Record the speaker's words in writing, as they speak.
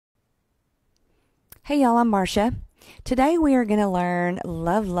Hey y'all, I'm Marcia. Today we are going to learn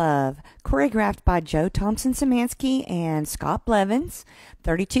Love Love, choreographed by Thompson, Szymanski and Scott Blevins.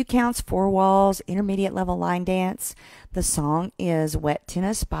 32 counts, 4 walls, intermediate level line dance. The song is Wet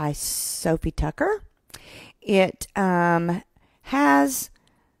Tennis by Sophie Tucker. It has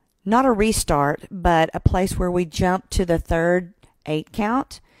not a restart, but a place where we jump to the third 8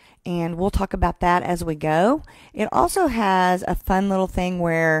 count. And we'll talk about that as we go. It also has a fun little thing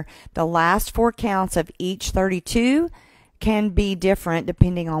where the last 4 counts of each 32 can be different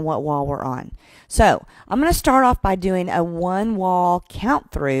depending on what wall we're on. So I'm going to start off by doing a 1 wall count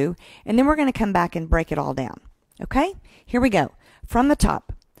through, and then we're going to come back and break it all down. Okay, here we go. From the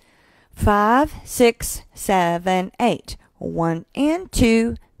top. 5, 6, 7, 8. 1 and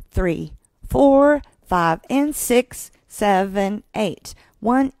 2, 3, 4, 5 and 6, 7, 8.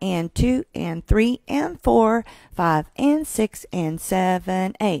 1 and 2 and 3 and 4, 5 and 6 and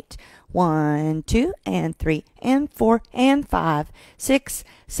 7, 8. 1, 2 and 3 and 4 and 5, 6,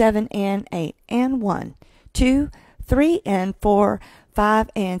 7 and 8 and 1, 2, 3 and 4, 5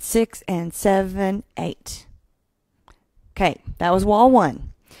 and 6 and 7, 8. Okay, that was wall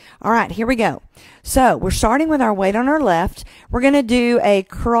 1. All right, here we go. So we're starting with our weight on our left. We're going to do a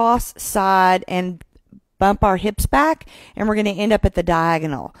cross side and bump our hips back, and we're going to end up at the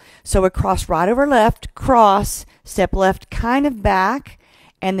diagonal. So we cross right over left, cross, step left kind of back,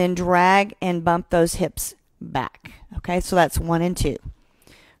 and then drag and bump those hips back. Okay, so that's 1 and 2.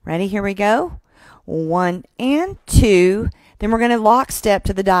 Ready? Here we go. 1 and 2. Then we're going to lock step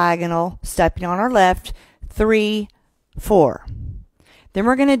to the diagonal, stepping on our left, 3, 4. Then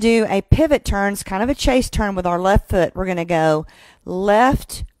we're going to do a pivot turn, it's kind of a chase turn with our left foot. We're going to go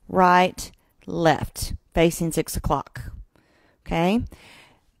left, right, left, facing 6 o'clock. Okay,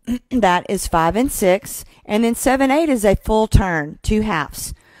 that is 5 and 6. And then 7, 8 is a full turn, 2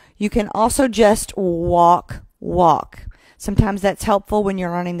 halves. You can also just walk. Sometimes that's helpful when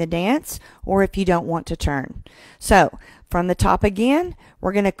you're learning the dance or if you don't want to turn. So from the top again,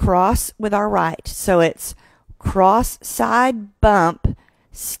 we're going to cross with our right. So it's cross, side, bump,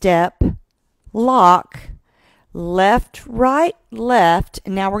 step, lock, left, right, left.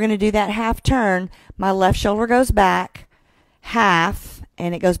 And now we're going to do that half turn. My left shoulder goes back, half,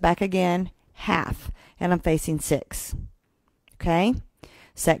 and it goes back again, half. And I'm facing 6. Okay?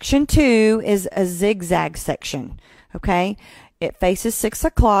 Section 2 is a zigzag section. Okay? It faces 6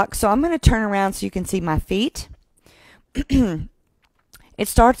 o'clock, so I'm going to turn around so you can see my feet. It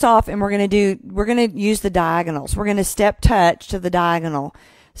starts off, and we're going to use the diagonals. We're going to step touch to the diagonal,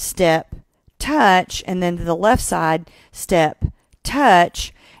 step touch, and then to the left side, step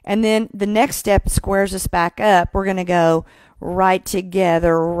touch, and then the next step squares us back up. We're going to go right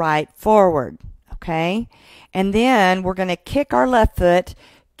together, right forward. Okay? And then we're going to kick our left foot,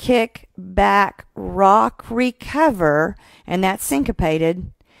 kick back, rock, recover, and that's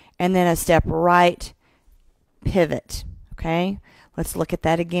syncopated, and then a step right, pivot. Okay? Let's look at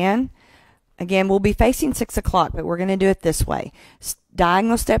that again. Again, we'll be facing 6 o'clock, but we're going to do it this way.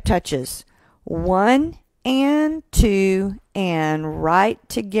 Diagonal step touches. 1 and 2 and right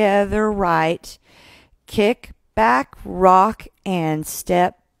together, right. Kick back, rock, and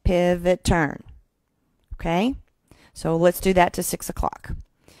step, pivot, turn. Okay? So let's do that to 6 o'clock.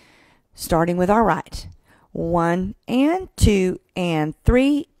 Starting with our right. 1 and 2 and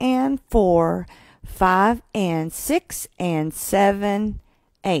 3 and 4, 5 and 6 and 7,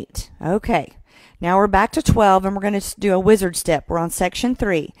 8. Okay. Now we're back to 12, and we're going to do a wizard step. We're on section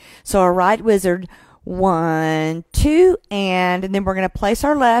 3. So a right wizard, 1, 2, and then we're going to place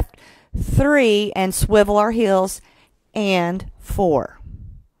our left, 3, and swivel our heels, and 4.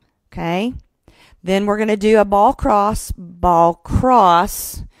 Okay? Then we're going to do a ball cross,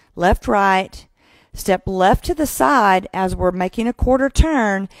 left, right, step left to the side as we're making a quarter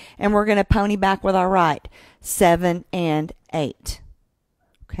turn, and we're going to pony back with our right, 7 and 8.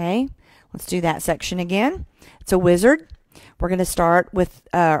 Okay? Let's do that section again. It's a wizard. We're going to start with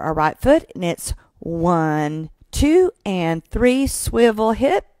our right foot, and it's 1, 2, and 3, swivel,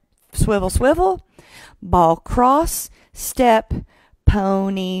 hip, swivel, swivel, ball cross, step,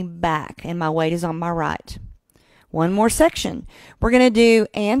 pony back, and my weight is on my right. One more section. We're going to do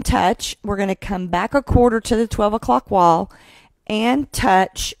and touch. We're going to come back a quarter to the 12 o'clock wall and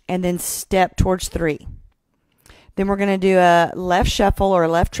touch, and then step towards 3. Then we're going to do a left shuffle or a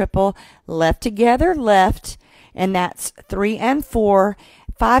left triple, left together, left, and that's 3 and 4,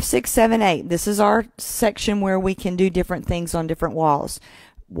 5, 6, 7, 8. This is our section where we can do different things on different walls.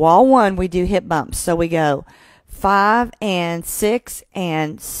 Wall 1, we do hip bumps. So we go 5 and 6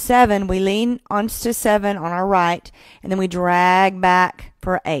 and 7. We lean onto 7 on our right, and then we drag back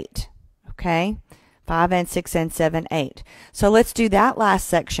for 8. Okay? 5 and 6 and 7, 8. So let's do that last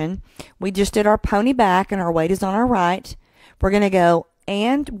section. We just did our pony back and our weight is on our right. We're going to go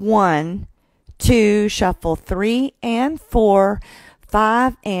and 1, 2, shuffle 3 and 4,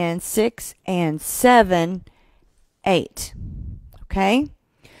 5 and 6 and 7, 8. Okay?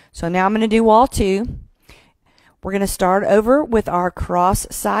 So now I'm going to do wall 2. We're going to start over with our cross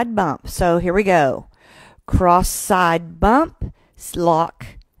side bump. So here we go. Cross side bump, lock,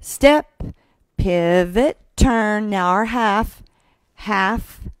 step, pivot, turn. Now our half,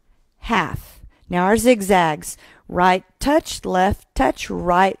 half, half. Now our zigzags. Right touch, left touch,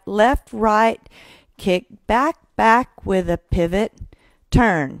 right, left, right. Kick back, back with a pivot,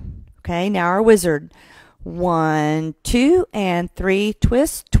 turn. Okay, now our wizard. 1, 2, and 3,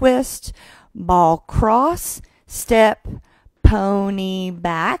 twist, twist. Ball cross, step, pony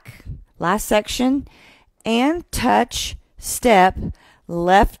back. Last section. And touch, step,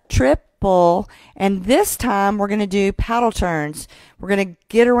 left triple, and this time we're going to do paddle turns. We're going to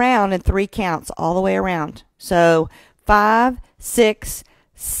get around in 3 counts all the way around. So 5, 6,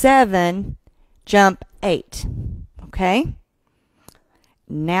 7, jump 8. Okay?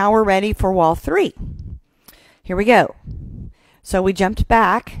 Now we're ready for wall 3. Here we go. So we jumped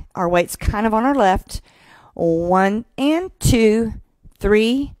back. Our weight's kind of on our left. 1 and 2,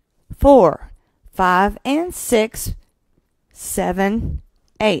 3, 4. 5 and 6, 7,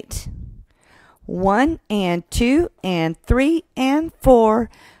 8. 1 and 2 and 3 and 4,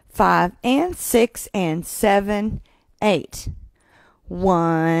 5 and 6 and 7, 8.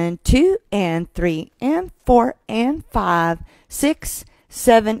 1, 2 and 3 and 4 and 5, 6,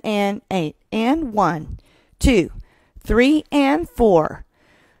 7 and 8. And 1, 2, 3 and 4.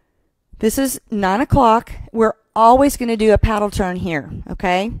 This is 9 o'clock. We're always going to do a paddle turn here,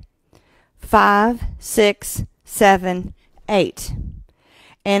 okay? 5, 6, 7, 8.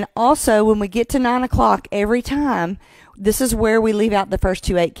 And also, when we get to 9 o'clock every time, this is where we leave out the first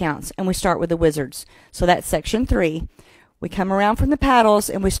 2 8 counts, and we start with the wizards. So that's section 3. We come around from the paddles,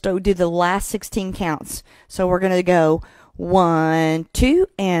 and we do the last 16 counts. So we're going to go 1, 2,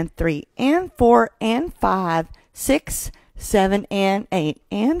 and 3, and 4, and 5, 6, 7, and 8,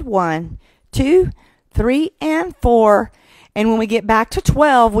 and 1, 2, 3, and 4. And when we get back to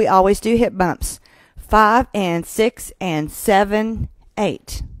 12, we always do hip bumps. 5 and 6 and 7,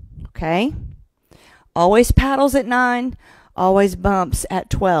 8. Okay? Always paddles at 9, always bumps at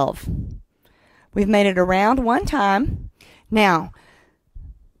 12. We've made it around 1 time. Now,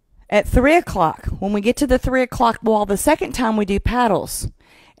 at 3 o'clock, when we get to the 3 o'clock wall, the second time we do paddles.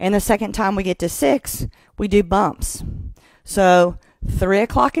 And the second time we get to 6, we do bumps. So 3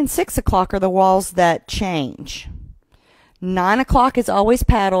 o'clock and 6 o'clock are the walls that change. 9 o'clock is always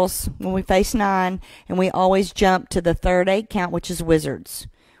paddles when we face 9, and we always jump to the third 8 count, which is wizards.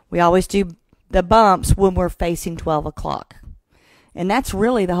 We always do the bumps when we're facing 12 o'clock. And that's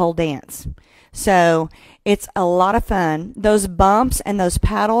really the whole dance. So it's a lot of fun. Those bumps and those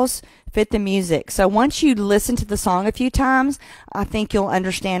paddles fit the music. So once you listen to the song a few times, I think you'll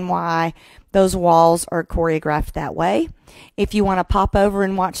understand why those walls are choreographed that way. If you want to pop over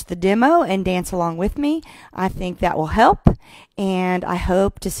and watch the demo and dance along with me, I think that will help. And I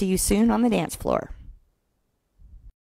hope to see you soon on the dance floor.